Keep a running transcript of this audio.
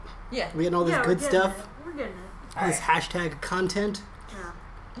Yeah. We're getting all this good stuff. We're getting it. All this hashtag content. Yeah.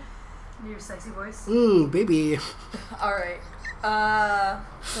 Your sexy voice. Baby. All right.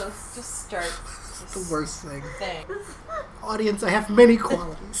 So let's just start. The worst thing. Thanks. Audience, I have many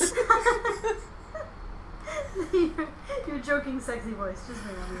qualities. Your joking sexy voice. Just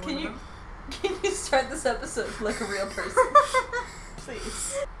may not be Can you start this episode like a real person?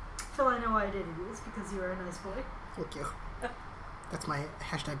 Please. Phil, I know why I did it. It's because you are a nice boy. Thank you. That's my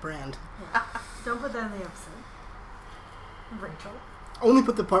hashtag brand. Yeah. Don't put that in the episode. Rachel. Only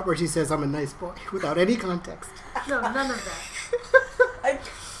put the part where she says I'm a nice boy without any context. No, none of that.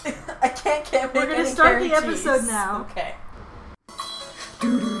 I can't get. We're gonna start the episode now. Okay.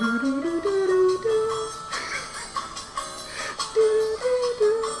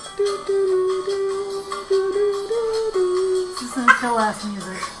 This is some Phil-ass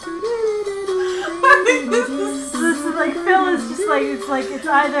music. This is like Phil is just like it's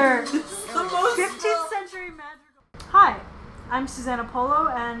either 15th century magical. Hi, I'm Susana Polo,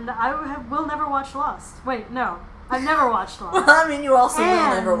 and I will never watch Lost. Wait, no, I've never watched Lost. Well, I mean, you also will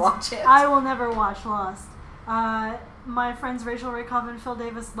never watch it. I will never watch Lost. My friends Rachel Rakoff and Phil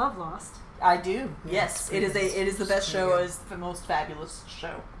Davis love Lost. I do. Yes, it is the best show. It's the most fabulous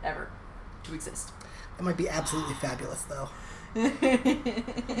show ever to exist. That might be absolutely fabulous, though.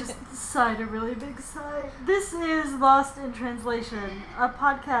 Just sighed a really big sigh. This is Lost in Translation, a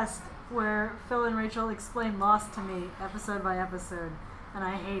podcast where Phil and Rachel explain Lost to me episode by episode, and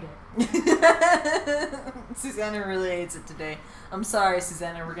I hate it. Susanna really hates it today. I'm sorry,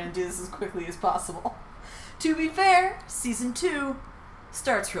 Susanna. We're going to do this as quickly as possible. To be fair, season 2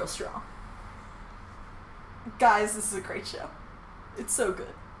 starts real strong. Guys, this is a great show. It's so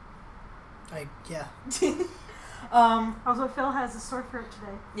good. Yeah. Also, Phil has a sore throat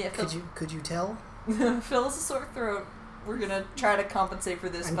today. Yeah, Phil. Could you tell? Phil has a sore throat. We're gonna try to compensate for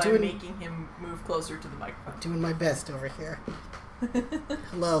this by making him move closer to the microphone. Doing my best over here.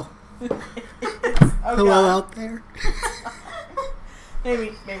 Hello. Hello out there.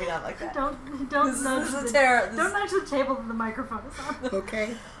 Maybe not like that. Don't This nudge is a the, terror. don't nudge the table that the microphone is on.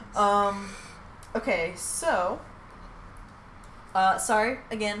 Okay. Okay, so sorry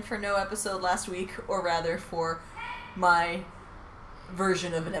again for no episode last week, or rather for my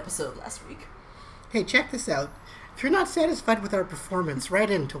version of an episode last week. Hey, check this out. If you're not satisfied with our performance,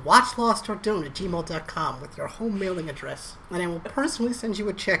 write in to watchlostordon't@gmail.com with your home mailing address, and I will personally send you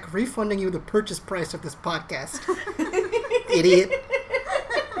a check refunding you the purchase price of this podcast. Idiot.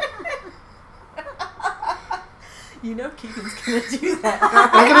 You know Keegan's gonna do that.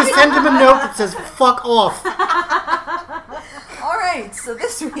 I'm gonna send him a note that says, fuck off. Alright, so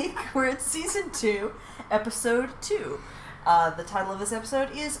this week we're at season 2, episode 2. The title of this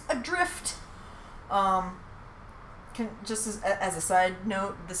episode is Adrift. Just as a side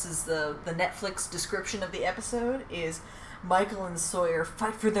note, this is the Netflix description of the episode is Michael and Sawyer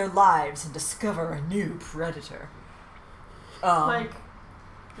fight for their lives and discover a new predator.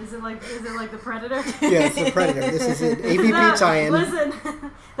 Is it like the Predator? Yeah, it's the Predator. This is an AVP tie-in. Listen,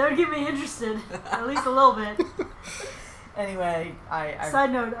 that would get me interested, at least a little bit. Anyway,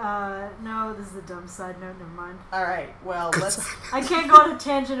 Side note, no, this is a dumb side note, never mind. Alright, well, let's... I can't go on a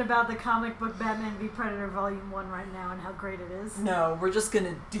tangent about the comic book Batman v Predator Volume 1 right now and how great it is. No, we're just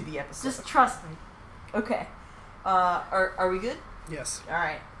gonna do the episode. Just trust me. Okay. Are we good? Yes.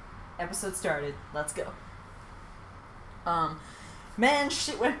 Alright. Episode started. Let's go. Man,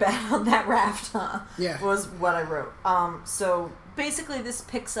 shit went bad on that raft, huh? Yeah. Was what I wrote. So basically this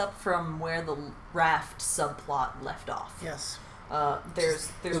picks up from where the raft subplot left off. Yes. There's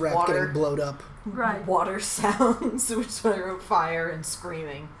the raft water getting blowed up. Right. Water sounds, which is what I wrote, fire and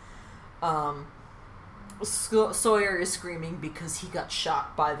screaming. Sawyer is screaming because he got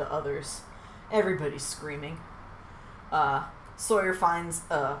shot by the others. Everybody's screaming. Sawyer finds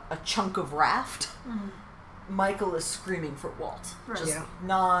a chunk of raft. Mm-hmm. Michael is screaming for Walt. Right. Just yeah.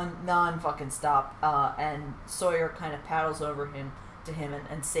 non fucking stop. And Sawyer kind of paddles over to him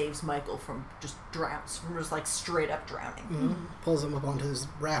and saves Michael from just like straight up drowning. Mm-hmm. Pulls him up onto his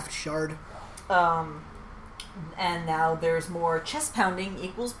raft shard. And now there's more chest pounding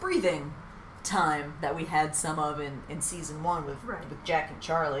equals breathing time that we had some of in season 1 with Jack and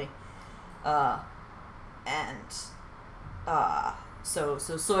Charlie. So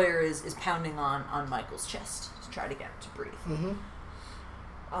Sawyer is pounding on Michael's chest to try to get him to breathe. Mm-hmm.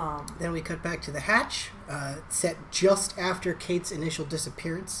 Then we cut back to the hatch, set just after Kate's initial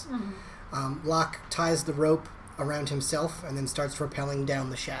disappearance. Mm-hmm. Locke ties the rope around himself and then starts rappelling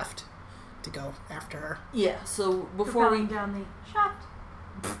down the shaft to go after her. Yeah, so before rappelling down the shaft.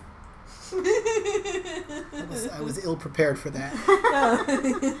 I was ill prepared for that.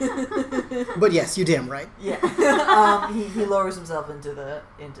 But yes, you damn right. Yeah. He lowers himself into the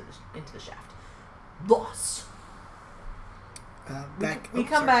shaft. Lost. We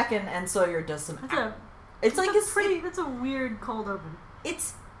come back and Sawyer does some. It's a weird cold open.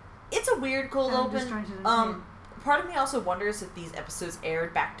 It's a weird cold open. Part of me also wonders if these episodes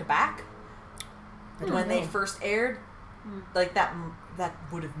aired back to back. When they first aired, like that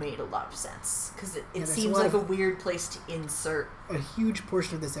would have made a lot of sense because it seems like a weird place to insert. A huge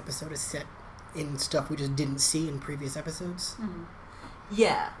portion of this episode is set in stuff we just didn't see in previous episodes. Mm-hmm.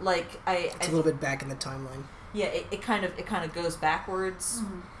 Yeah, like it's a little bit back in the timeline. Yeah, it kind of goes backwards,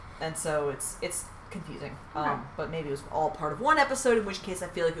 and so it's confusing. Okay. But maybe it was all part of one episode, in which case I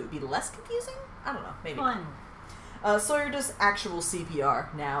feel like it would be less confusing. I don't know, maybe. Fine. Sawyer does actual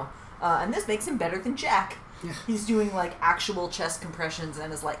CPR now, and this makes him better than Jack. Yeah. He's doing like actual chest compressions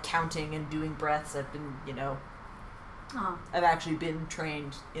and is like counting and doing breaths. I've been, I've actually been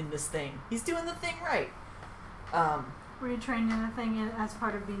trained in this thing. He's doing the thing right. Were you trained in a thing as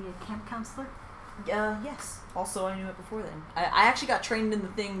part of being a camp counselor? Yes. Also, I knew it before then. I actually got trained in the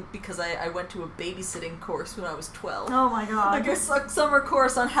thing because I went to a babysitting course when I was 12. Oh my god! Like a summer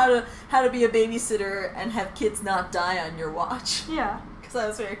course on how to be a babysitter and have kids not die on your watch. Yeah. Because I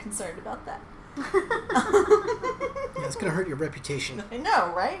was very concerned about that. Yeah, it's gonna hurt your reputation. I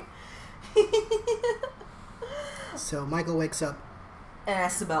know, right? So Michael wakes up and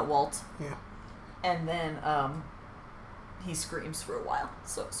asks about Walt. Yeah. And then he screams for a while.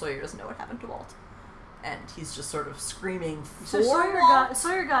 So Sawyer doesn't know what happened to Walt. And he's just sort of screaming for Walt.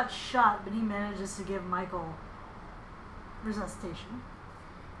 Sawyer got shot, but he manages to give Michael resuscitation.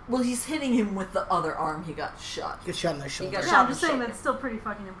 Well, he's hitting him with the other arm he got shot. Get shot in the shoulder. I'm just saying that's still pretty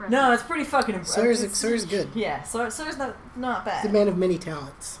fucking impressive. No, it's pretty fucking impressive. Sawyer's good. Yeah, Sawyer's not bad. He's a man of many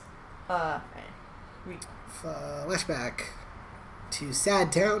talents. Flashback to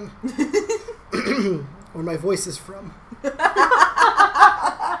Sad Town, where my voice is from.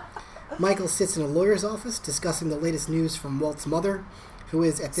 Michael sits in a lawyer's office discussing the latest news from Walt's mother, who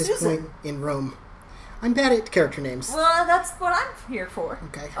is at this point in Rome. I'm bad at character names. Well, that's what I'm here for.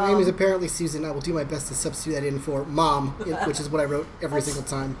 Okay. Her name is apparently Susan. I will do my best to substitute that in for Mom, which is what I wrote every single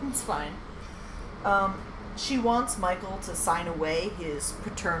time. It's fine. She wants Michael to sign away his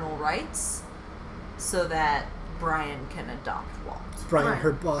paternal rights so that Brian can adopt Walt. Brian,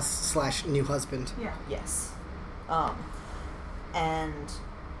 her boss / new husband. Yeah. Yes. And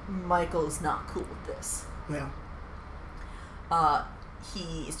Michael is not cool with this. Yeah.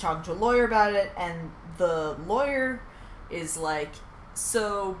 He is talking to a lawyer about it, and the lawyer is like,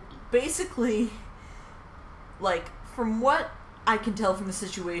 so basically, like, from what I can tell from the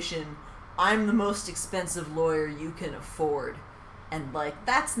situation, I'm the most expensive lawyer you can afford. And, like,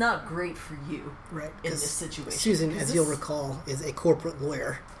 that's not great for you in this situation. Susan, as you'll recall, is a corporate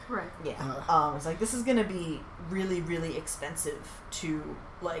lawyer. Right. Yeah. It's like, this is going to be really, really expensive to,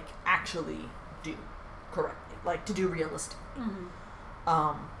 like, actually do correctly. Like, to do realistically. Mm-hmm.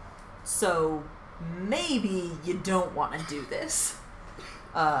 So maybe you don't want to do this.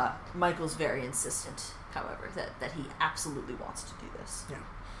 Michael's very insistent, however, that he absolutely wants to do this.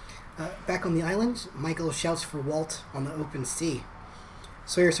 Yeah. Back on the island, Michael shouts for Walt on the open sea.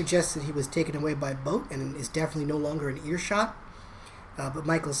 Sawyer suggests that he was taken away by boat and is definitely no longer in earshot. But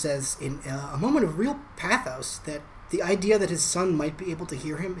Michael says, in a moment of real pathos, that the idea that his son might be able to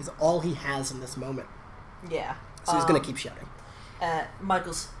hear him is all he has in this moment. Yeah. So he's going to keep shouting.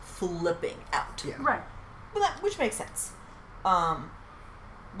 Michael's flipping out. Yeah. Right. Which makes sense. I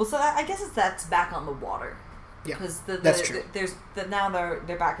guess that's back on the water. Yeah, because that's true. Now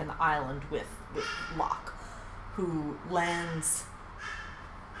they're back in the island with Locke, who lands.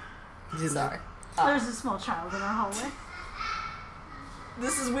 Sorry. There's a small child in our hallway.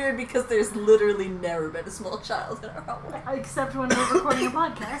 This is weird because there's literally never been a small child in our hallway. Except when we're recording a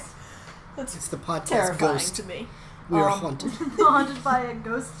podcast. It's the podcast terrifying ghost. To me. We are haunted. Haunted by a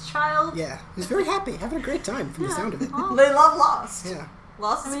ghost child? Yeah. He's very happy, having a great time from the sound of it. Well, they love Lost. Yeah.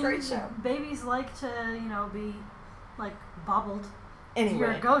 Lost is a great show. Babies like to, be, like, bobbled. Anyway.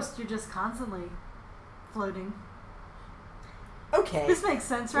 You're a ghost, you're just constantly floating. Okay. This makes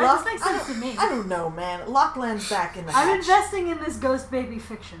sense, right? This makes sense to me. I don't know, man. Locke lands back in the I'm hatch. investing in this ghost baby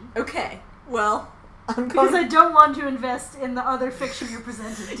fiction. Okay. Well, because I don't want to invest in the other fiction you're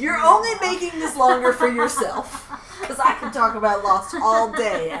presenting. You're only making this longer for yourself. Because I can talk about Lost all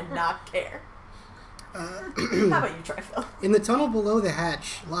day and not care. How about you try, Phil? In the tunnel below the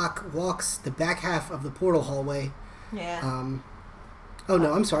hatch, Locke walks the back half of the portal hallway. Yeah. Oh,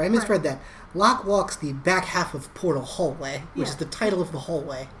 no, I'm sorry. I misread that. Locke walks the back half of Portal Hallway, which is the title of the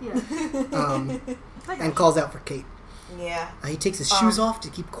hallway, and calls out for Kate. Yeah. He takes his shoes off to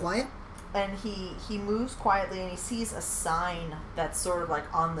keep quiet. And he moves quietly, and he sees a sign that's sort of like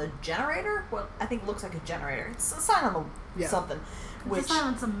on the generator. Well, I think it looks like a generator. It's a sign on the something. It's a sign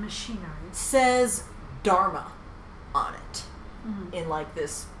on some machinery. Says Dharma on it. In like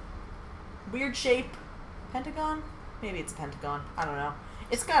this weird shape. Pentagon? Maybe it's a pentagon. I don't know.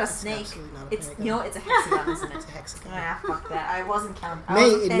 It's got a snake. Not a pentagon. You know, it's a hexagon, isn't it? It's a hexagon. Ah, fuck that. I wasn't counting.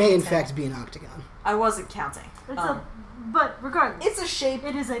 It may in fact be an octagon. I wasn't counting. But regardless, it's a shape.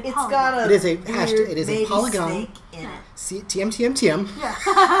 It is a It's polygon. got a It is a weird, it is a polygon snake in it. See, TM.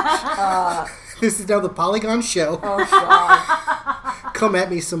 Yeah. This is now the Polygon Show. Oh God. Come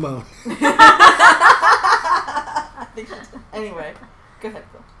at me, Simone. Anyway, go ahead,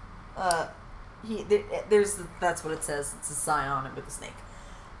 Phil. That's what it says. It's a sign on it with a snake.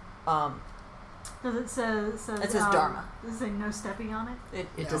 Does it says Dharma. Does it say no stepping on it?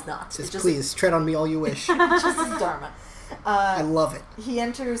 It does not. It says, please, tread on me all you wish. It just says Dharma. I love it. He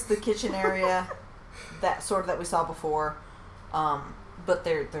enters the kitchen area that we saw before, but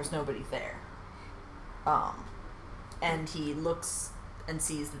there's nobody there. And he looks and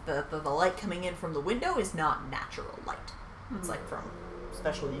sees that the light coming in from the window is not natural light. It's like from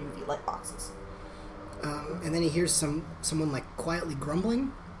special UV light boxes. And then he hears someone like quietly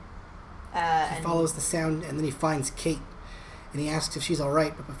grumbling. He follows the sound, and then he finds Kate, and he asks if she's all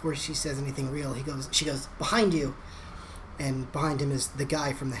right. But before she says anything real, she goes, "Behind you," and behind him is the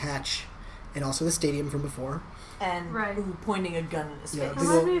guy from the hatch, and also the stadium from before, and pointing a gun in his face.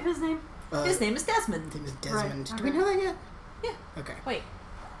 Remind me of his name. His name is Desmond. His name is Desmond. Right. Do we know that yet? Yeah. Okay. Wait.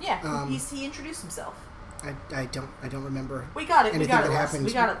 Yeah. He introduced himself. I don't remember. We got it. Anything that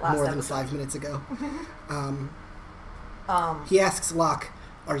happened more than 5 minutes ago. He asks Locke,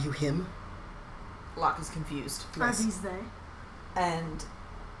 "Are you him?" Locke is confused. Are these they? And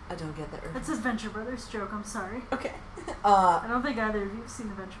I don't get that. That's his Venture Brothers joke. I'm sorry. Okay. I don't think either of you have seen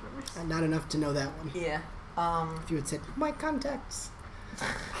the Venture Brothers. Not enough to know that one. Yeah. If you had said my contacts,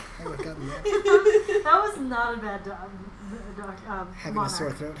 I would have gotten that. That was not a bad Having monarch. a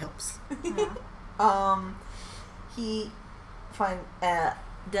sore throat helps. Yeah.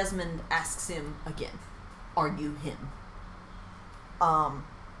 Desmond asks him again, "Are you him?"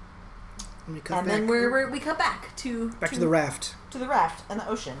 And then we cut back to the raft. To the raft and the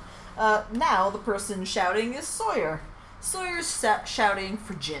ocean. Now the person shouting is Sawyer. Sawyer's shouting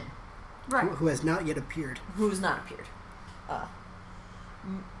for Jin. Right. Who has not yet appeared. Who's not appeared.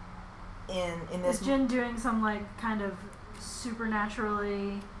 In this... Is Jin doing some, like, kind of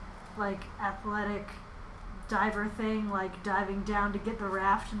supernaturally, like, athletic diver thing, like diving down to get the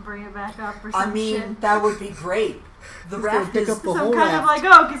raft and bring it back up or some shit? That would be great. The raft is some kind of like,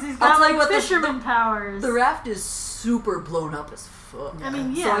 because he's got like fisherman powers. The raft is super blown up as fuck. I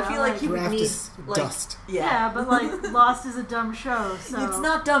mean, yeah. So I feel like he would need dust. Yeah, but like Lost is a dumb show, so it's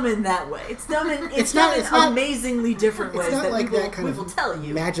not dumb in that way. It's dumb in it's dumb in amazingly different ways that like we will tell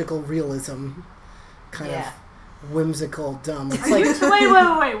you. Magical realism, kind of whimsical dumb. It's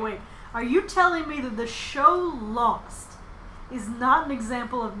wait. Are you telling me that the show Lost is not an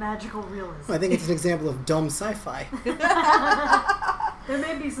example of magical realism? I think it's an example of dumb sci-fi. There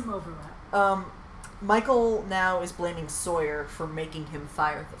may be some overlap. Michael now is blaming Sawyer for making him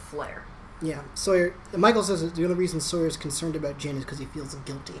fire the flare. Yeah, Sawyer. Michael says that the only reason Sawyer's concerned about Jin is because he feels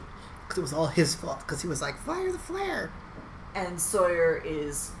guilty. Because it was all his fault. Because he was like, fire the flare. And Sawyer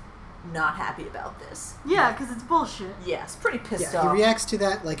is not happy about this. Yeah, because it's bullshit. Yes, pretty pissed off. He reacts to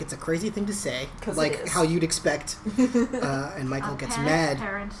that like it's a crazy thing to say, like how you'd expect. And Michael gets mad.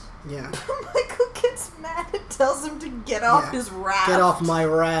 Parent. Yeah. Michael gets mad and tells him to get off his raft. Get off my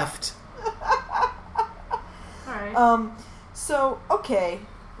raft. Alright. So, okay,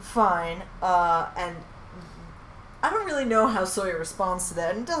 fine. And I don't really know how Sawyer responds to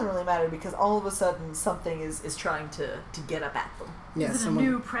that, and it doesn't really matter because all of a sudden something is trying to get up at them. Yeah, is it a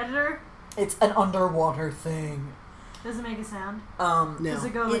new predator? It's an underwater thing. Does it make a sound? No. Does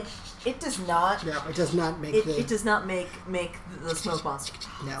it go like... It does not. No, it does not make It does not make the smoke monster.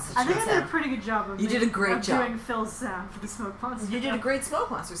 No. I think I did a pretty good job of did a great job doing Phil's sound for the smoke monster. You did a great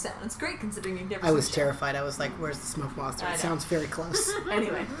smoke monster sound. It's great considering you've never I was terrified. I was like, where's the smoke monster? It sounds very close.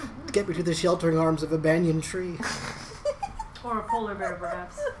 Anyway. Get me to the sheltering arms of a banyan tree. Or a polar bear,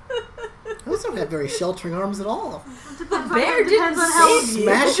 perhaps. Those don't have very sheltering arms at all. The bear didn't save you.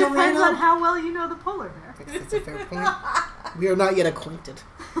 Smash it depends on how well you know the polar bear. That's a fair point. We are not yet acquainted.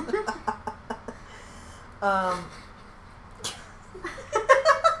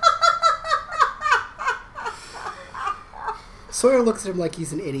 Sawyer looks at him like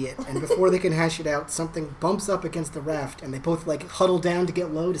he's an idiot, and before they can hash it out, something bumps up against the raft, and they both huddle down to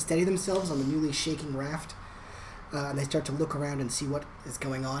get low to steady themselves on the newly shaking raft. And they start to look around and see what is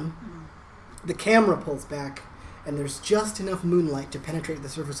going on. The camera pulls back, and there's just enough moonlight to penetrate the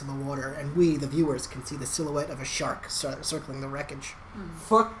surface of the water, and we, the viewers, can see the silhouette of a shark circling the wreckage.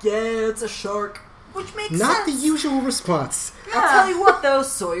 Fuck yeah, it's a shark. Which makes Not sense. the usual response. Yeah. I'll tell you what, though,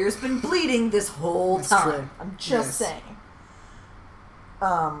 Sawyer's been bleeding this whole That's time. true. I'm just saying.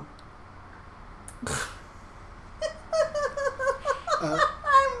 I'm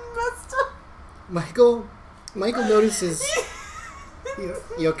messed up. Michael notices...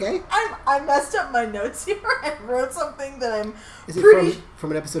 You okay? I messed up my notes here. I wrote something that I'm Is it pretty...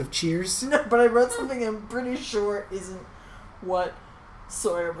 from an episode of Cheers? No, but I wrote something I'm pretty sure isn't what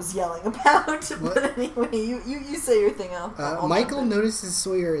Sawyer was yelling about. What? But anyway, you say your thing. I'll Michael notices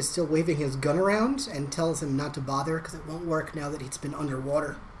Sawyer is still waving his gun around and tells him not to bother because it won't work now that he's been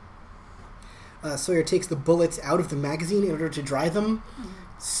underwater. Sawyer takes the bullets out of the magazine in order to dry them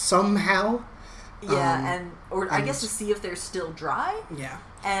somehow. Yeah, I guess to see if they're still dry. Yeah.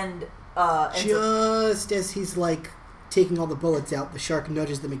 And just as he's taking all the bullets out, the shark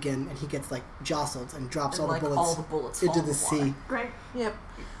nudges them again, and he gets jostled and drops all the bullets into the sea. Great. Yep.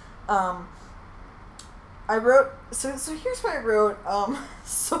 I wrote so here's what I wrote.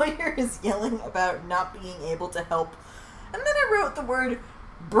 Sawyer is yelling about not being able to help, and then I wrote the word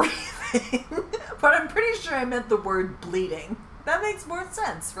breathing, but I'm pretty sure I meant the word bleeding. That makes more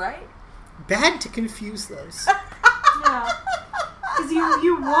sense, right? Bad to confuse those. Yeah. Because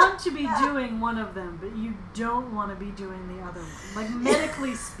you want to be doing one of them, but you don't want to be doing the other one.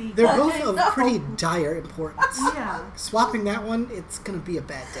 Medically speaking. They're both of pretty dire importance. Yeah. Swapping that one, it's going to be a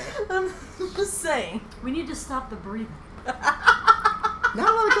bad day. I'm just saying. We need to stop the breathing. Not a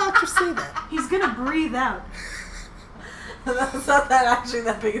lot of doctors say that. He's going to breathe out. That's not that actually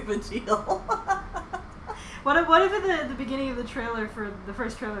that big of a deal. What if at the beginning of the trailer for the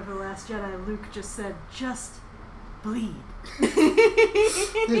first trailer for The Last Jedi, Luke just said, "Just bleed."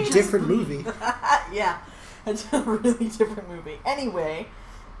 It's a different movie. Yeah, it's a really different movie. Anyway,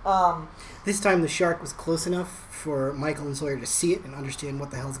 This time the shark was close enough for Michael and Sawyer to see it and understand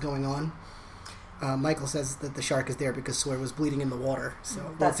what the hell's going on. Michael says that the shark is there because Sawyer was bleeding in the water.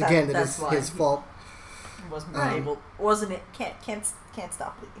 So once again, it is his fault. Can't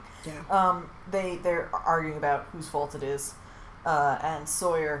stop bleeding. Yeah. They're arguing about whose fault it is, and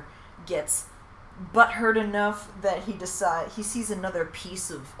Sawyer gets butthurt enough that he sees another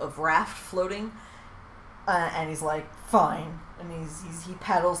piece of raft floating, and he's like, fine, and he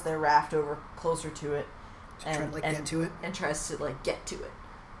paddles their raft over closer to it, and get to it, and tries to get to it,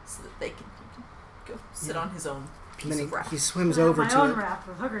 so that he can go sit on his own piece of raft. He swims over to it. My own raft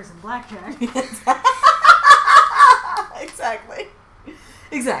with hookers and blackjack. Exactly.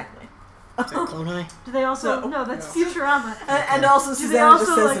 Is that Clone High? Do they also? No, that's Futurama. And also, Susana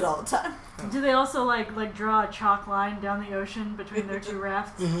just says it all the time. Do they also draw a chalk line down the ocean between their two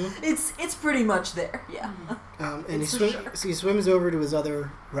rafts? Mm-hmm. It's pretty much there. Yeah. And he swims over to his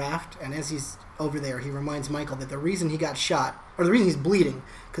other raft, and as he's over there, he reminds Michael that the reason he got shot, or the reason he's bleeding,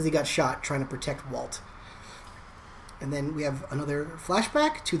 because he got shot trying to protect Walt. And then we have another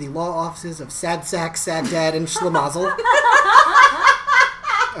flashback to the law offices of Sad Sack, Sad Dad, and Schlemazel.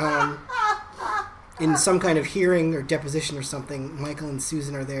 In some kind of hearing or deposition or something, Michael and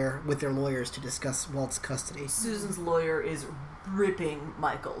Susan are there with their lawyers to discuss Walt's custody. Susan's lawyer is ripping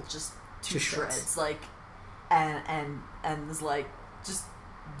Michael just to shreds, and is just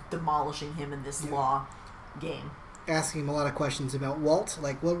demolishing him in this law game. Asking him a lot of questions about Walt,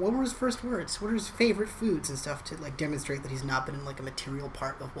 what were his first words? What are his favorite foods and stuff to demonstrate that he's not been in a material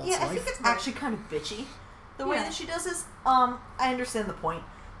part of Walt's life. Yeah, I think it's actually kind of bitchy the way that she does this. I understand the point.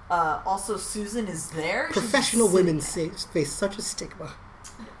 Also, Susan is there. Professional women face such a stigma.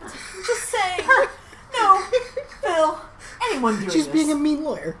 Just saying. No, Phil. Anyone doing She's this being a mean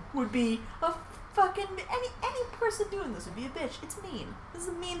lawyer. would be a fucking any person doing this would be a bitch. It's mean. This is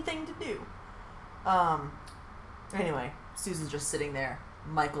a mean thing to do. Anyway, Susan's just sitting there.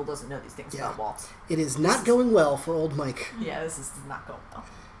 Michael doesn't know these things about Walt. It is not going well for old Mike. Yeah, this is not going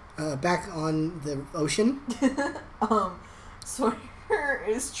well. Back on the ocean. Sawyer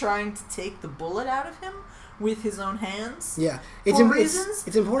is trying to take the bullet out of him with his own hands. Yeah, it's important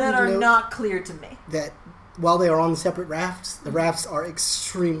that are not clear to me. That while they are on separate rafts, the rafts are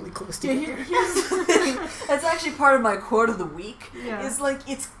extremely close together. Here's the thing. That's actually part of my quote of the week. Yeah.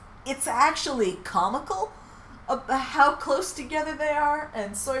 It's actually comical how close together they are,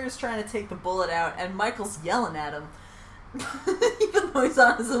 and Sawyer's trying to take the bullet out, and Michael's yelling at him, even though he's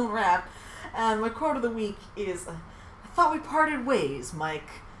on his own raft. And my quote of the week is, I thought we parted ways, Mike.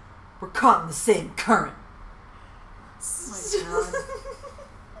 We're caught in the same current. Oh my God.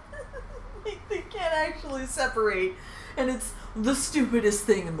 They can't actually separate, and it's the stupidest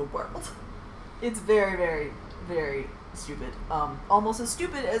thing in the world. It's very, very, very stupid. Almost as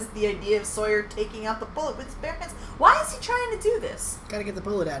stupid as the idea of Sawyer taking out the bullet with his bare hands. Why is he trying to do this? Gotta get the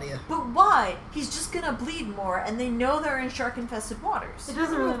bullet out of you. But why? He's just gonna bleed more, and they know they're in shark-infested waters. It I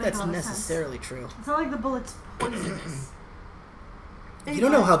doesn't don't know really if make that's a lot of necessarily sense. true. It's not like the bullet's poisonous. You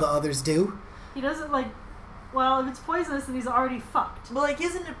don't know how the others do. He doesn't like. Well, if it's poisonous, then he's already fucked. But, like,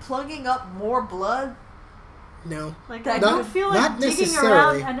 isn't it plugging up more blood? No. Like, That I not- don't feel like not digging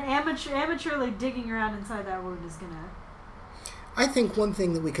around, necessarily. an amateurly digging around inside that wound is gonna. I think one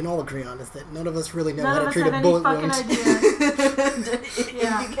thing that we can all agree on is that none of us really know None how of to us treat have a any bullet fucking wound. idea. If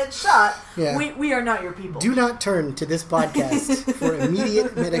Yeah. you get shot, Yeah. we are not your people. Do not turn to this podcast for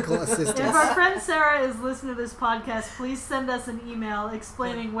immediate medical If assistance. our friend Sarah is listening to this podcast, please send us an email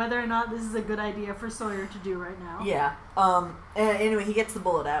explaining whether or not this is a good idea for Sawyer to do right now. Yeah. Anyway, he gets the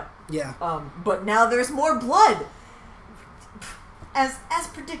bullet out. Yeah. But now there's more blood. As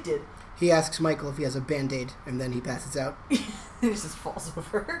predicted. He asks Michael if he has a Band-Aid, and then he passes out. He just falls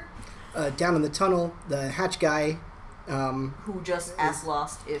over. Down in the tunnel, the hatch guy, Who just asked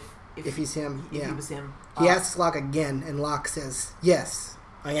Lost if he's him, if yeah. he was him. He asks Locke again, and Locke says, "Yes,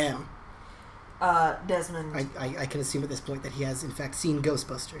 I am." Desmond. I can assume at this point that he has, in fact, seen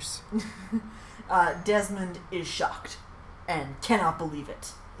Ghostbusters. Desmond is shocked and cannot believe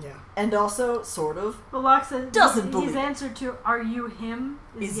it. Yeah. And also, sort of, But Locke says Doesn't believe his it. answer to "Are you him?"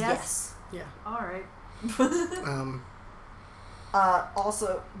 is yes. Yeah. All right.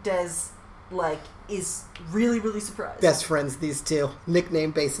 Also, Des, is really, really surprised. Best friends, these two.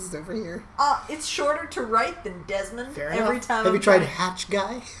 Nickname basis over here. It's shorter to write than Desmond. Fair every enough. time. Have you I'm tried trying- Hatch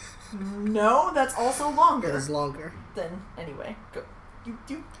Guy? No, that's also longer. It is longer. Then, anyway, go.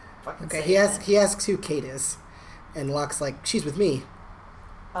 You fucking Okay, say he asks who Kate is, and Locke's like, "She's with me."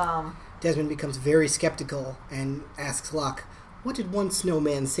 it. Desmond becomes very skeptical and asks Locke, "What did one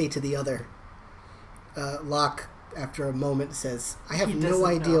snowman say to the other?" Locke, after a moment, says, "I have He no doesn't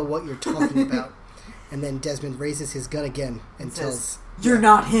idea know." what you're talking about." And then Desmond raises his gun again and says, tells, "You're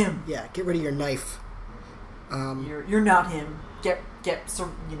not him. "Yeah, get rid of your knife." You're not him. Get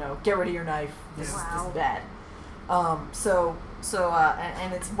rid of your knife. This is bad." And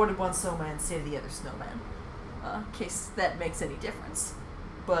it's what did one snowman say to the other snowman? In case that makes any difference,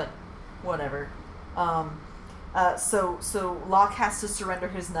 but whatever. So Locke has to surrender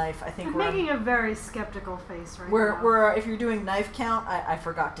his knife. I think I'm we're making a very skeptical face right now. we're if you're doing knife count, I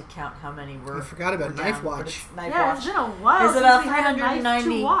forgot to count how many were. I forgot about were Knife down, but Watch. it's Knife Yeah, Watch. it's been a while Is it since about we had a knife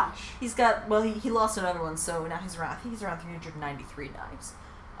 390? to watch. He's got he lost another one, so now he's around. I think he's around 393 knives.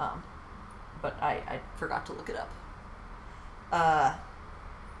 But I forgot to look it up.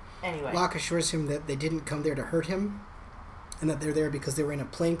 Anyway, Locke assures him that they didn't come there to hurt him, and that they're there because they were in a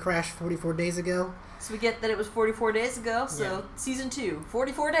plane crash 44 days ago. so we get that it was 44 days ago. So Yeah. season 2,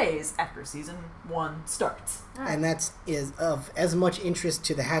 44 days after season 1 starts. And that is of as much interest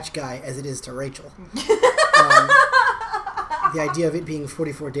to the Hatch guy as it is to Rachel. The idea of it being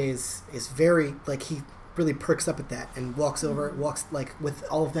 44 days is very, he really perks up at that and walks with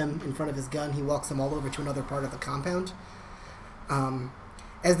all of them in front of his gun, he walks them all over to another part of the compound.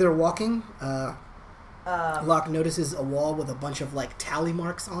 As they're walking, Locke notices a wall with a bunch of, tally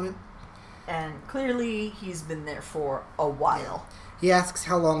marks on it. And clearly he's been there for a while. He asks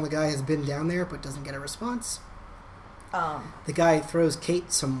how long the guy has been down there, but doesn't get a response. The guy throws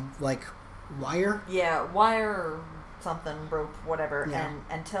Kate some, wire. Yeah, wire or something, rope, whatever, Yeah.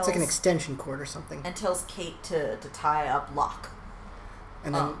 and tells... It's like an extension cord or something. And tells Kate to tie up Locke.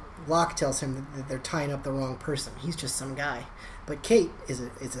 And then Locke tells him that they're tying up the wrong person. He's just some guy. But Kate is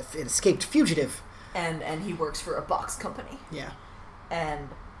an escaped fugitive. And he works for a box company. Yeah. And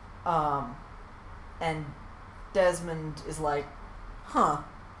Desmond is like,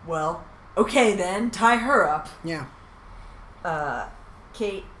 well, okay then, tie her up. Yeah.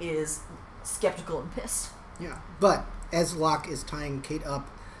 Kate is skeptical and pissed. Yeah. But as Locke is tying Kate up,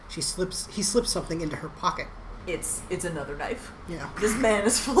 he slips something into her pocket. It's another knife. Yeah. This man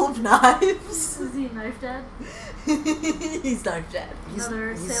is full of knives. Is he knife dad? He's knife dad.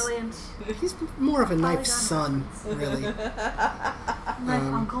 Another salient He's more of a knife Polygon son, really.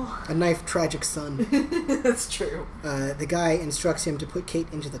 knife uncle. A knife tragic son. That's true. The guy instructs him to put Kate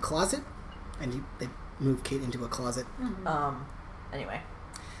into the closet, and they move Kate into a closet. Mm-hmm. Anyway,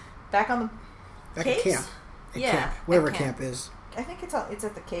 back on the Back caves? at camp. At Yeah, camp. Wherever at camp. camp is. I think it's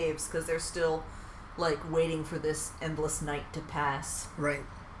at the caves because they're still waiting for this endless night to pass. Right.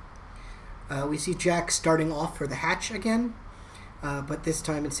 We see Jack starting off for the hatch again, but this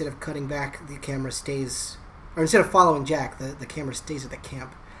time instead of cutting back, the camera stays... Or instead of following Jack, the camera stays at the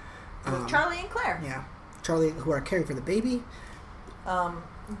camp. With Charlie and Claire. Yeah. Charlie, who are caring for the baby.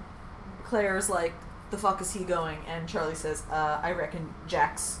 Claire's like, the fuck is he going? And Charlie says, I reckon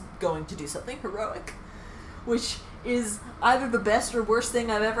Jack's going to do something heroic. Which is either the best or worst thing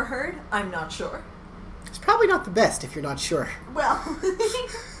I've ever heard. I'm not sure. It's probably not the best if you're not sure. Well,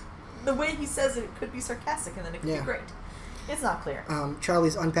 the way he says it could be sarcastic and then it could be great. It's not clear.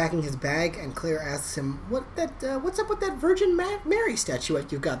 Charlie's unpacking his bag, and Claire asks him, "What's up with that Virgin Mary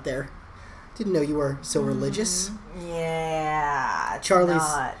statuette you got there? Didn't know you were so religious." Yeah,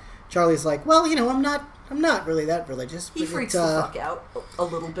 Charlie's like, "Well, I'm not really that religious." He freaks the fuck out a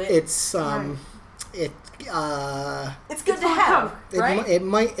little bit. It's it's good to have, right? It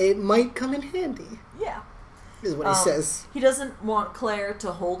might come in handy. Yeah, is what he says. He doesn't want Claire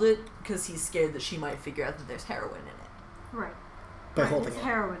to hold it because he's scared that she might figure out that there's heroin in it. Right. By holding it's it.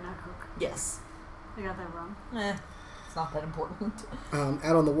 heroin, not coke. Yes. I got that wrong. It's not that important.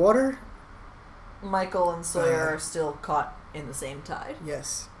 Out on the water, Michael and Sawyer are still caught in the same tide.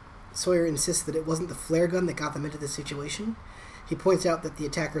 Yes. Sawyer insists that it wasn't the flare gun that got them into this situation. He points out that the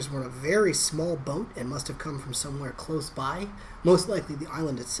attackers were in a very small boat and must have come from somewhere close by, most likely the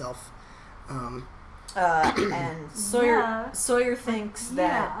island itself. And Sawyer thinks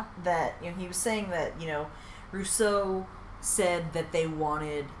that he was saying that Rousseau said that they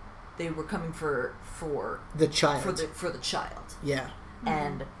were coming for the child for the child. Yeah.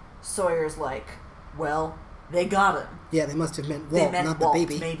 And Sawyer's like, well, they got him. Yeah, they must have meant Walt, not Walt, the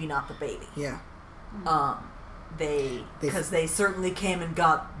baby. Maybe not the baby. Yeah. Because they certainly came and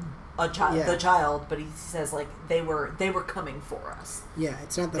got the child, but he says like they were coming for us. Yeah,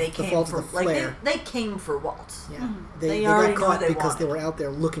 it's not the fault of the flare. They came for Walt. Yeah, Mm-hmm. they got caught because they were out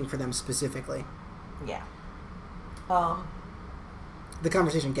there looking for them specifically. Yeah. The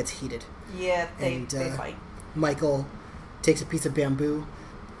conversation gets heated. Yeah, they fight. Michael takes a piece of bamboo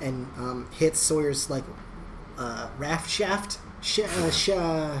and hits Sawyer's raft shaft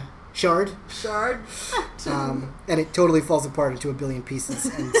shard. And it totally falls apart into a billion pieces,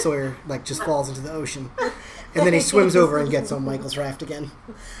 and Sawyer just falls into the ocean, and then he swims over and gets on Michael's raft again,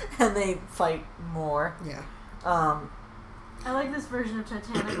 and they fight more. Yeah. I like this version of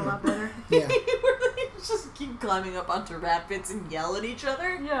Titanic a lot better. Yeah. Where they just keep climbing up onto rapids and yell at each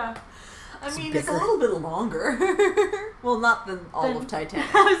other. Yeah. I mean, it's a little bit longer. Well, not than all of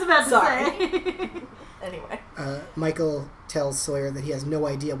Titanic. I was about to say. Anyway. Michael tells Sawyer that he has no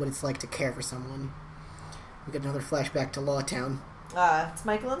idea what it's like to care for someone. We get another flashback to Lawtown. It's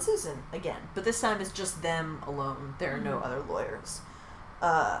Michael and Susan again, but this time it's just them alone. There are no other lawyers.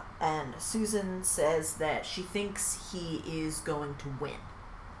 And Susan says that she thinks he is going to win.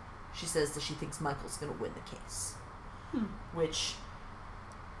 She says that she thinks Michael's going to win the case. Which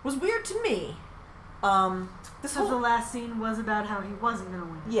was weird to me. The last scene was about how he wasn't going to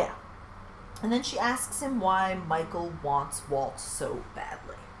win. Yeah. And then she asks him why Michael wants Walt so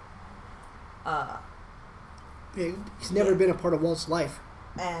badly. He's never been a part of Walt's life.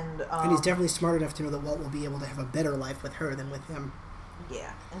 And he's definitely smart enough to know that Walt will be able to have a better life with her than with him.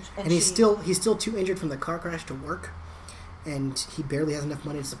 Yeah. And he's still too injured from the car crash to work. And he barely has enough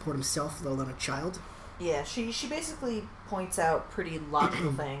money to support himself, let alone a child. Yeah, she basically points out pretty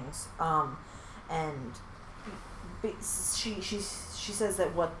logical things. And she says that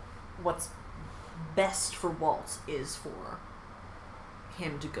what's best for Walt is for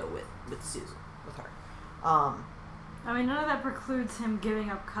him to go with Susan, with her. I mean, none of that precludes him giving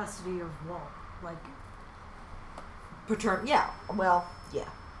up custody of Walt. Yeah, well, yeah,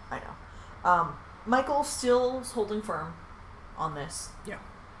 I know. Michael still is holding firm on this. Yeah.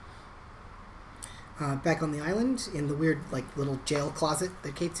 Back on the island, in the weird, little jail closet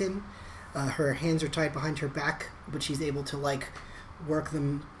that Kate's in, her hands are tied behind her back, but she's able to, work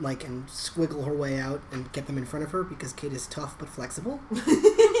them, and squiggle her way out and get them in front of her because Kate is tough but flexible.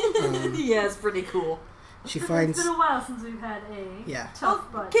 Yeah, it's pretty cool. She finds... It's been a while since we've had a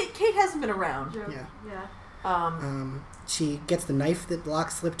tough butt. Kate hasn't been around. Joke. Yeah. She gets the knife that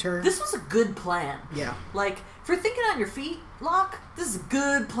Locke slipped her. This was a good plan. Yeah. For thinking on your feet, Locke, this is a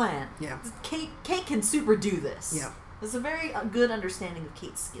good plan. Yeah. Kate can super do this. Yeah. There's a very good understanding of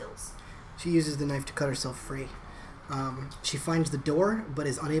Kate's skills. She uses the knife to cut herself free. She finds the door, but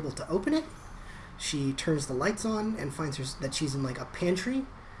is unable to open it. She turns the lights on and finds that she's in a pantry.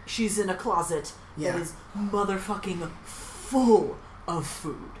 She's in a closet that is motherfucking full of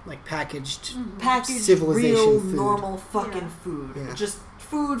food. Packaged civilization real food. Normal fucking food. Yeah. Just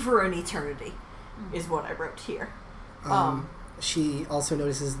food for an eternity is what I wrote here. she also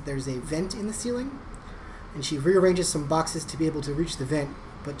notices that there's a vent in the ceiling, and she rearranges some boxes to be able to reach the vent,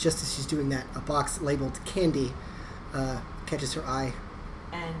 but just as she's doing that, a box labeled candy catches her eye.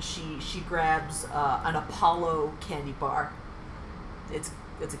 And she grabs an Apollo candy bar. It's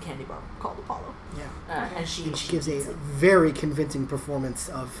a candy bar called Apollo. Yeah. And she gives a very convincing performance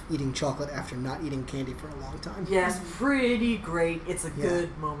of eating chocolate after not eating candy for a long time. Yeah, it's pretty great. It's a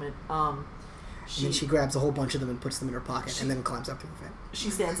good moment. And then she grabs a whole bunch of them and puts them in her pocket and then climbs up to the vent. She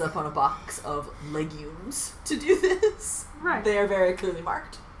stands up on a box of legumes to do this. Right. They are very clearly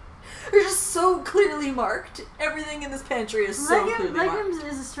marked. They're just so clearly marked. Everything in this pantry is so clearly marked. Legumes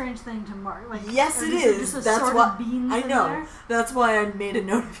is a strange thing to mark. Like, yes, it is. That's why beans I know. There. That's why I made a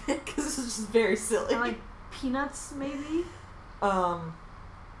note of it, because it's just very silly. Or like peanuts, maybe.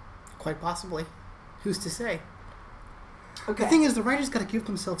 Quite possibly. Who's to say? Okay. The thing is, the writers got to give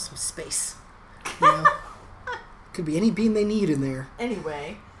themselves some space. You know? Could be any bean they need in there.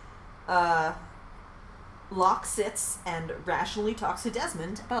 Anyway, Locke sits and rationally talks to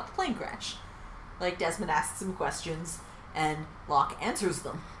Desmond about the plane crash. Like, Desmond asks him questions, and Locke answers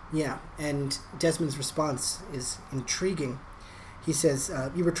them. Yeah, and Desmond's response is intriguing. He says,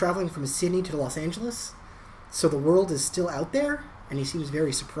 you were traveling from Sydney to Los Angeles, so the world is still out there? And he seems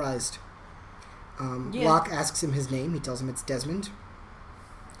very surprised. Locke asks him his name. He tells him it's Desmond.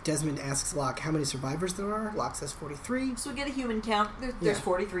 Desmond asks Locke how many survivors there are. Locke says 43. So we get a human count. There's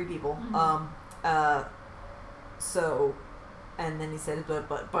 43 people. Mm-hmm. So, and then he said,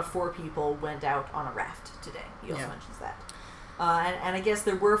 but 4 people went out on a raft today. He also mentions that. And I guess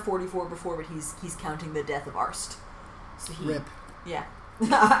there were 44 before, but he's counting the death of Arst. So Rip. Yeah.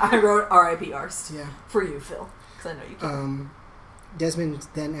 I wrote R.I.P. Arst. Yeah. For you, Phil. Because I know you can. Desmond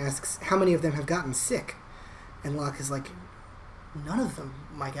then asks how many of them have gotten sick. And Locke is like, none of them,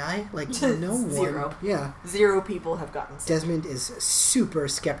 my guy. Like, no one. 0. Yeah. 0 people have gotten sick. Desmond is super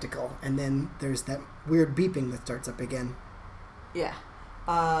skeptical, and then there's that weird beeping that starts up again. Yeah.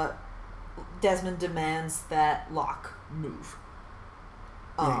 Desmond demands that Locke move.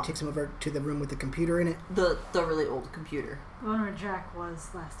 Yeah, he takes him over to the room with the computer in it. The really old computer. The one where Jack was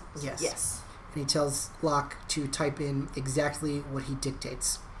last episode. Yes. And he tells Locke to type in exactly what he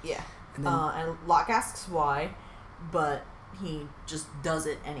dictates. Yeah. And then, and Locke asks why, but he just does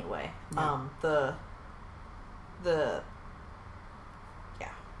it anyway. Yeah.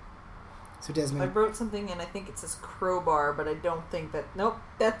 So Desmond... I wrote something and I think it says crowbar, but I don't think that... Nope,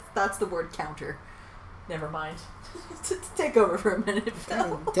 that's the word counter. Never mind. Take over for a minute,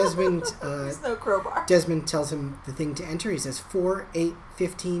 Phil. Desmond... There's no crowbar. Desmond tells him the thing to enter. He says 4, 8,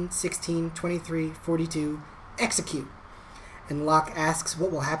 15, 16, 23, 42, execute. And Locke asks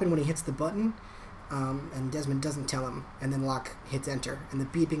what will happen when he hits the button. And Desmond doesn't tell him. And then Locke hits enter. And the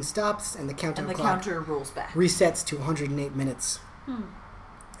beeping stops, and the counter rolls back. Resets to 108 minutes.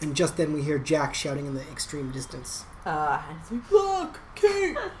 And just then we hear Jack shouting in the extreme distance. And he's like, Locke,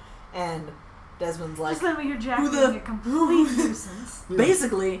 Kate! And Desmond's like... Just then we hear Jack being a complete nuisance.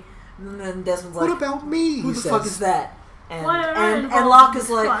 Basically, and then Desmond's like... What about me? Who the fuck is that? And and Locke is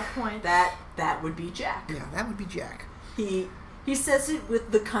like, that would be Jack. Yeah, that would be Jack. He says it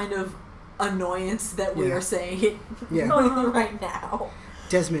with the kind of annoyance that we are saying it right now.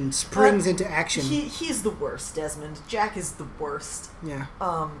 Desmond springs into action. He's the worst, Desmond. Jack is the worst. Yeah.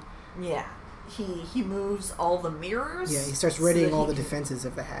 Yeah. He moves all the mirrors. Yeah, he starts readying all the defenses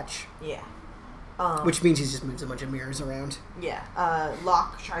of the hatch. Yeah. Which means he just moves a bunch of mirrors around. Yeah.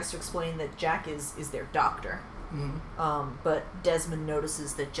 Locke tries to explain that Jack is their doctor. Mm-hmm. But Desmond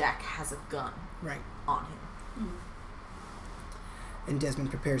notices that Jack has a gun on him. And Desmond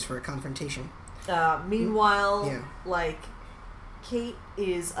prepares for a confrontation. Meanwhile, Kate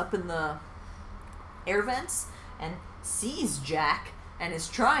is up in the air vents and sees Jack and is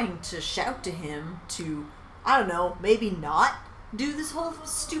trying to shout to him to, I don't know, maybe not do this whole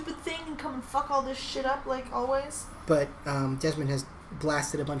stupid thing and come and fuck all this shit up like always. But Desmond has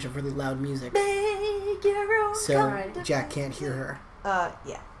blasted a bunch of really loud music. Make your own so Jack can't hear her.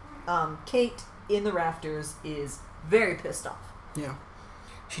 Kate in the rafters is very pissed off. Yeah.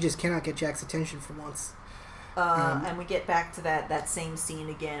 She just cannot get Jack's attention for once. And we get back to that same scene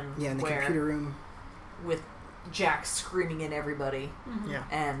again. Yeah, in the computer room. With Jack screaming at everybody. Mm-hmm. Yeah.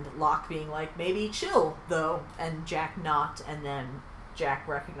 And Locke being like, maybe chill, though. And Jack not. And then Jack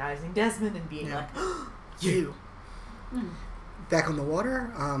recognizing Desmond and being like, you. Back on the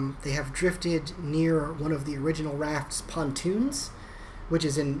water, they have drifted near one of the original raft's pontoons, which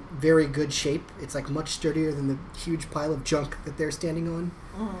is in very good shape. It's like much sturdier than the huge pile of junk that they're standing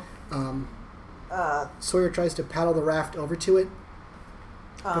on. Sawyer tries to paddle the raft over to it,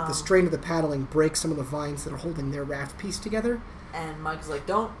 but the strain of the paddling breaks some of the vines that are holding their raft piece together. And Mike's like,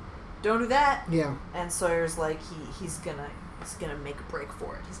 don't do that. Yeah. And Sawyer's like, he's gonna make a break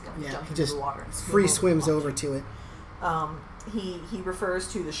for it. He's gonna jump into the water and free swims over to it. He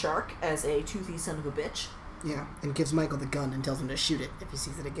refers to the shark as a toothy son of a bitch. Yeah, and gives Michael the gun and tells him to shoot it if he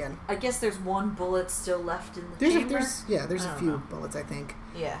sees it again. I guess there's one bullet still left in the chamber. There's a few bullets, I think.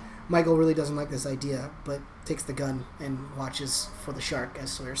 Yeah. Michael really doesn't like this idea, but takes the gun and watches for the shark as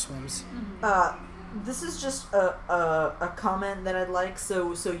Sawyer swims. This is just a comment that I'd like.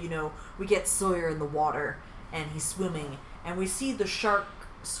 So we get Sawyer in the water, and he's swimming, and we see the shark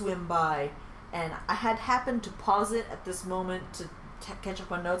swim by, and I had happened to pause it at this moment to catch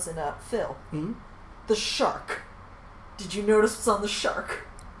up on notes, and Phil. Mm-hmm. The shark. Did you notice what's on the shark?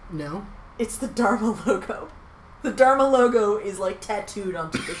 No. It's the Dharma logo. The Dharma logo is like tattooed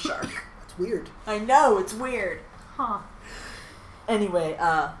onto the shark. That's weird. I know, it's weird. Huh. Anyway,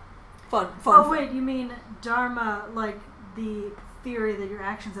 fun. Oh wait, you mean Dharma, like the theory that your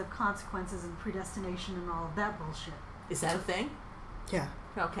actions have consequences and predestination and all of that bullshit. Is that a thing? Yeah.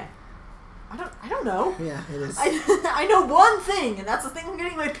 Okay. I don't know. Yeah, it is. I know one thing, and that's the thing I'm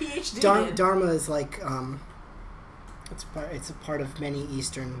getting my PhD in. Dharma is like it's a part of many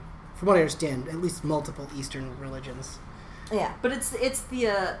Eastern, from what I understand, at least multiple Eastern religions. Yeah, but it's the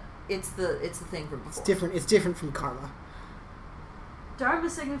thing from before. It's different from karma. Dharma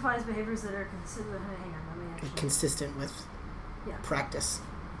signifies behaviors that are consistent with practice.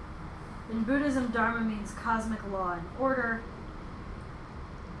 In Buddhism, Dharma means cosmic law and order.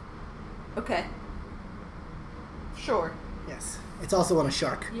 Okay. Sure. Yes. It's also on a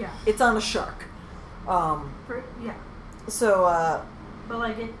shark. Yeah. It's on a shark. Yeah. So, but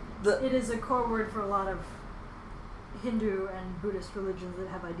like it is a core word for a lot of Hindu and Buddhist religions that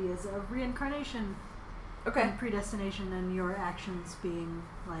have ideas of reincarnation. Okay. And predestination and your actions being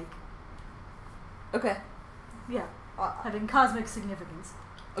like. Okay. Yeah. Having cosmic significance.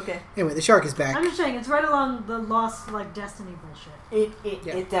 Okay. Anyway, the shark is back. I'm just saying, it's right along the lost, like, destiny bullshit.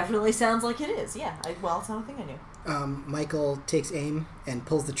 It definitely sounds like it is, yeah. It's not a thing I knew. Michael takes aim and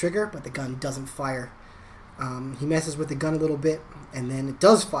pulls the trigger, but the gun doesn't fire. He messes with the gun a little bit, and then it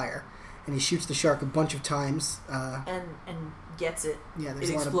does fire. And he shoots the shark a bunch of times. And gets it. Yeah, there's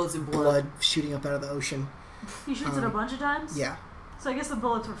it a lot explodes of in blood shooting up out of the ocean. He shoots it a bunch of times? Yeah. So I guess the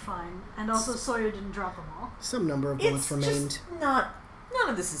bullets were fine. And also Sawyer didn't drop them all. Some number of bullets remained. None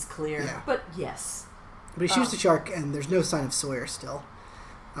of this is clear, but yes. But he shoots the shark, and there's no sign of Sawyer still.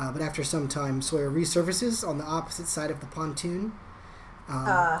 But after some time, Sawyer resurfaces on the opposite side of the pontoon.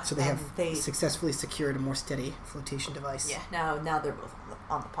 So they have successfully secured a more steady flotation device. Yeah, now they're both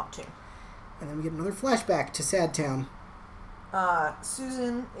on the pontoon. And then we get another flashback to Sad Town.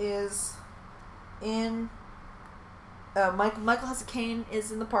 Susan is in... Michael has a cane,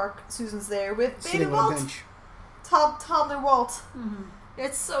 is in the park. Susan's there with baby Sitting Walt. on a bench. Toddler Walt. Mm-hmm.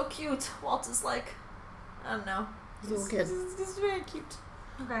 It's so cute. Walt is like, I don't know. He's a little kid. He's very cute.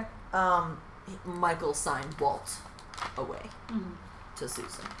 Okay. Michael signed Walt away to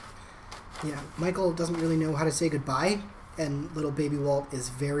Susan. Yeah, Michael doesn't really know how to say goodbye, and little baby Walt is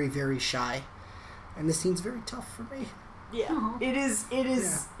very, very shy. And this scene's very tough for me. Yeah, Aww. it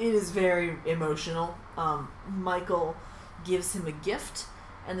is very emotional. Michael gives him a gift,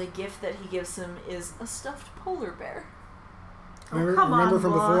 and the gift that he gives him is a stuffed polar bear. Remember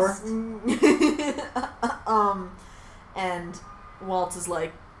from before? And Walt is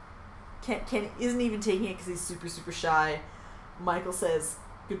like, isn't even taking it because he's super, super shy. Michael says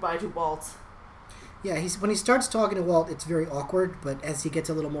goodbye to Walt. Yeah, when he starts talking to Walt, it's very awkward, but as he gets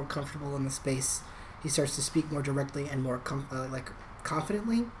a little more comfortable in the space, he starts to speak more directly and more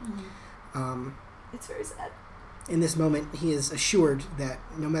confidently. Mm-hmm. It's very sad. In this moment, he is assured that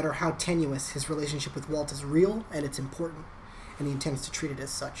no matter how tenuous, his relationship with Walt is real and it's important, and he intends to treat it as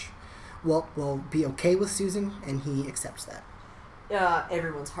such. Walt will be okay with Susan, and he accepts that.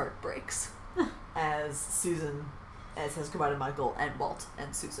 Everyone's heart breaks as Susan says goodbye to Michael, and Walt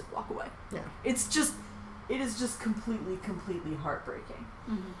and Susan walk away. Yeah. It is just completely, completely heartbreaking.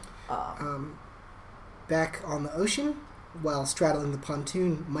 Mm-hmm. Back on the ocean, while straddling the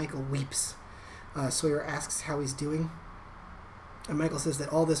pontoon, Michael weeps. Sawyer asks how he's doing, and Michael says that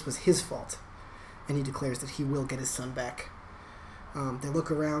all this was his fault, and he declares that he will get his son back. They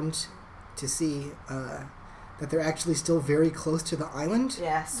look around to see that they're actually still very close to the island.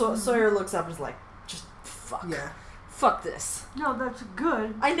 Yeah, Sawyer looks up and is like, just fuck. Yeah. Fuck this. No, that's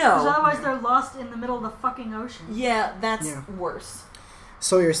good. I know. Because otherwise they're lost in the middle of the fucking ocean. Yeah, that's worse.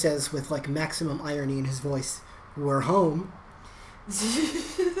 Sawyer says with maximum irony in his voice, "We're home."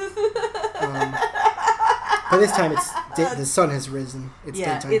 But this time The sun has risen. It's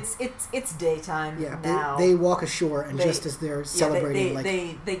daytime. It's daytime now. They walk ashore, and just as they're celebrating,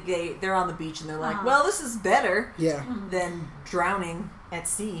 they're on the beach, and they're like, well, this is better Yeah. than drowning at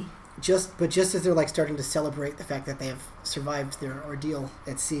sea. Just as they're like starting to celebrate the fact that they have survived their ordeal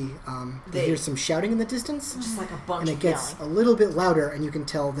at sea, they hear some shouting in the distance, just like a bunch, and it gets a little bit louder, and you can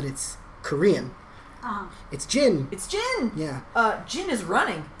tell that it's Korean. It's Jin. It's Jin. Yeah. Jin is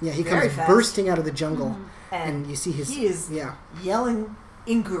running. Yeah, he very comes fast. bursting out of the jungle, and you see he is yelling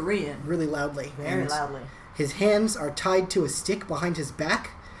in Korean really loudly. Very loudly. His hands are tied to a stick behind his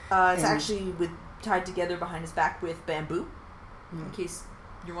back. It's actually tied together behind his back with bamboo. In case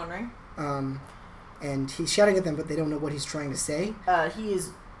you're wondering. And he's shouting at them, but they don't know what he's trying to say. He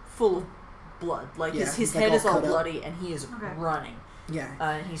is full of blood. Like his head is all bloody, and he is running. Yeah.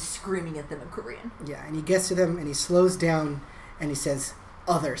 And he's screaming at them in Korean. Yeah, and he gets to them, and he slows down, and he says,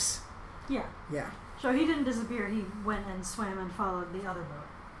 "Others." Yeah. Yeah. So he didn't disappear. He went and swam and followed the other boat.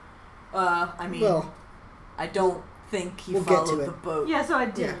 I don't think he we'll followed the boat. Yeah, so I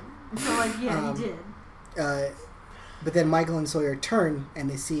did. Yeah. He did. But then Michael and Sawyer turn, and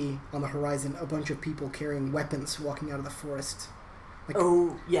they see on the horizon a bunch of people carrying weapons walking out of the forest. Like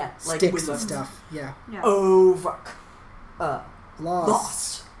sticks and stuff. Yeah. Oh, fuck.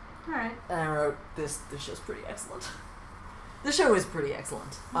 Lost. Alright. And I wrote, this show's pretty excellent. The show is pretty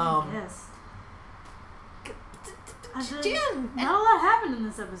excellent. Yes. Jin! Not a lot happened in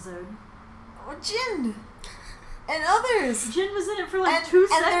this episode. Jin! And others! Jin was in it for like 2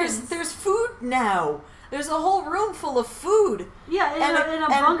 seconds. And there's food now. There's a whole room full of food. Yeah, in a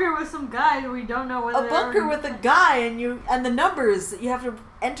bunker with some guy who we don't know whether... A bunker with a guy and the numbers that you have to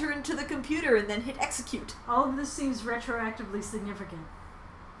enter into the computer and then hit execute. All of this seems retroactively significant.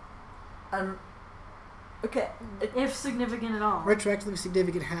 Okay. If significant at all. Retroactively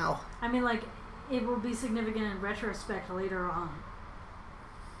significant how? I mean, like, it will be significant in retrospect later on.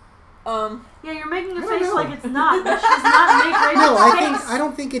 Yeah, you're making a face like it's not. Which does not make Rachel's face. I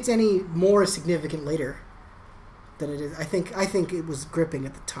don't think it's any more significant later than it is. I think it was gripping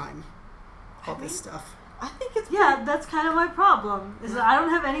at the time. All this stuff. I think it's that's kind of my problem. Is that I don't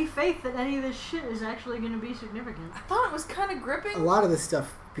have any faith that any of this shit is actually going to be significant. I thought it was kind of gripping. A lot of this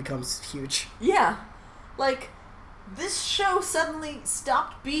stuff becomes huge. Yeah, like this show suddenly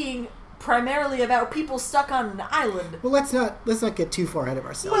stopped being primarily about people stuck on an island. Well, let's not get too far ahead of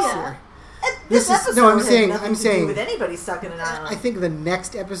ourselves here. This episode I'm has saying nothing to do with anybody stuck in an island. I think the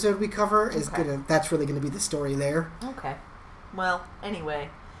next episode we cover is that's really gonna be the story there. Okay. Well, anyway,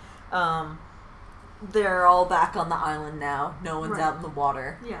 they're all back on the island now. No one's out in the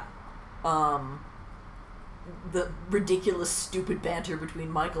water. Yeah. The ridiculous, stupid banter between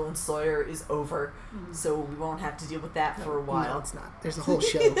Michael and Sawyer is over, so we won't have to deal with that for a while. No, it's not. There's a whole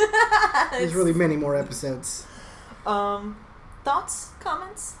show. There's really many more episodes. Thoughts?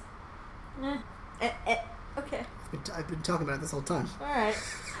 Comments? Okay. I've been talking about it this whole time. Alright.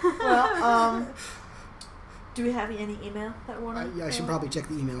 Well, do we have any email that we want to... Yeah, I should probably check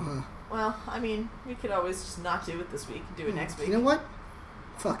the email, huh? Well, I mean, we could always just not do it this week and do it next week. You know what?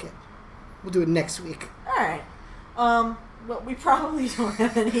 Fuck it. We'll do it next week. Alright. Well, we probably don't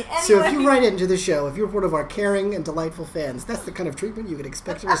have any anyway. So if you write into the show, if you're one of our caring and delightful fans, that's the kind of treatment you could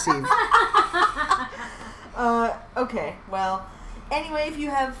expect to receive. Okay. Well, anyway, if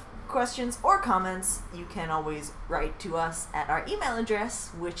you have questions or comments, you can always write to us at our email address,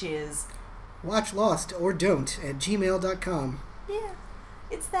 which is watchlostordon't@gmail.com. Yeah,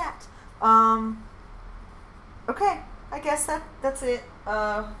 it's that. Okay, I guess that's it.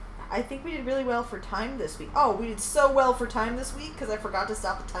 I think we did really well for time this week. Oh, we did so well for time this week because I forgot to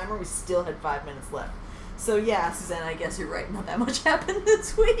stop the timer. We still had 5 minutes left. So yeah, Susana, I guess you're right. Not that much happened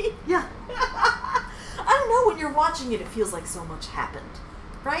this week. Yeah. I don't know. When you're watching it, it feels like so much happened,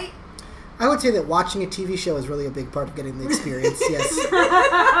 right? I would say that watching a TV show is really a big part of getting the experience, yes.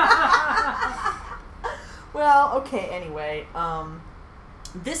 Well, okay, anyway.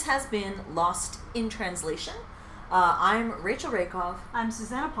 This has been Lost in Translation. I'm Rachel Rakoff. I'm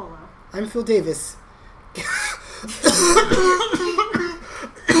Susana Polo. I'm Phil Davis.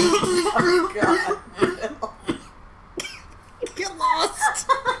 Oh, God.